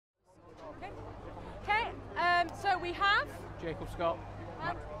we have Jacob Scott.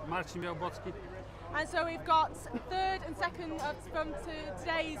 Marcin Bialoblocki. And so we've got third and second from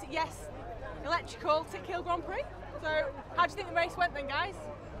today's electrical Tickhill Grand Prix. So how do you think the race went then, guys?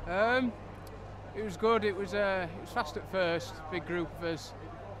 It was good. It was fast at first, big group of us,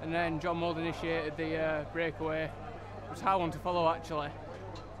 and then John Mould initiated the breakaway. It was a hard one to follow actually.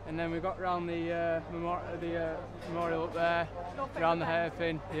 And then we got round the memorial up there, around the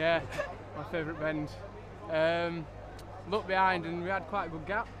hairpin. Yeah, my favourite bend. Looked behind and we had quite a good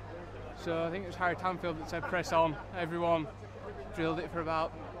gap. So I think it was Harry Tanfield that said press on. Everyone drilled it for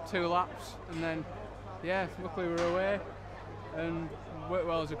about 2 laps, and then yeah, luckily we were away and worked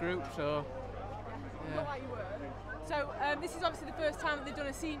well as a group. So yeah. Looked like you were. So this is obviously the first time that they've done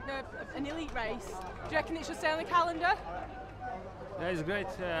an elite race. Do you reckon it should stay on the calendar? Yeah, it's great.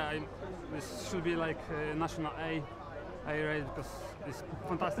 This should be like a national A race because it's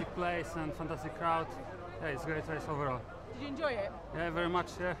fantastic place and fantastic crowd. Yeah, it's a great race overall. Did you enjoy it? Yeah, very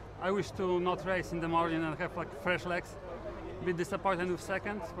much. Yeah. I wish to not race in the morning and have like fresh legs. A bit disappointed with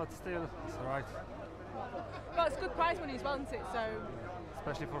second, but still it's alright. Well, it's good prize money as well, isn't it? So.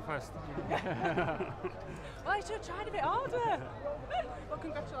 Especially for first. Well, you should have tried a bit harder. Well,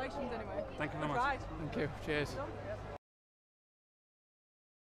 congratulations anyway. Thank you very much. Thank you. Cheers.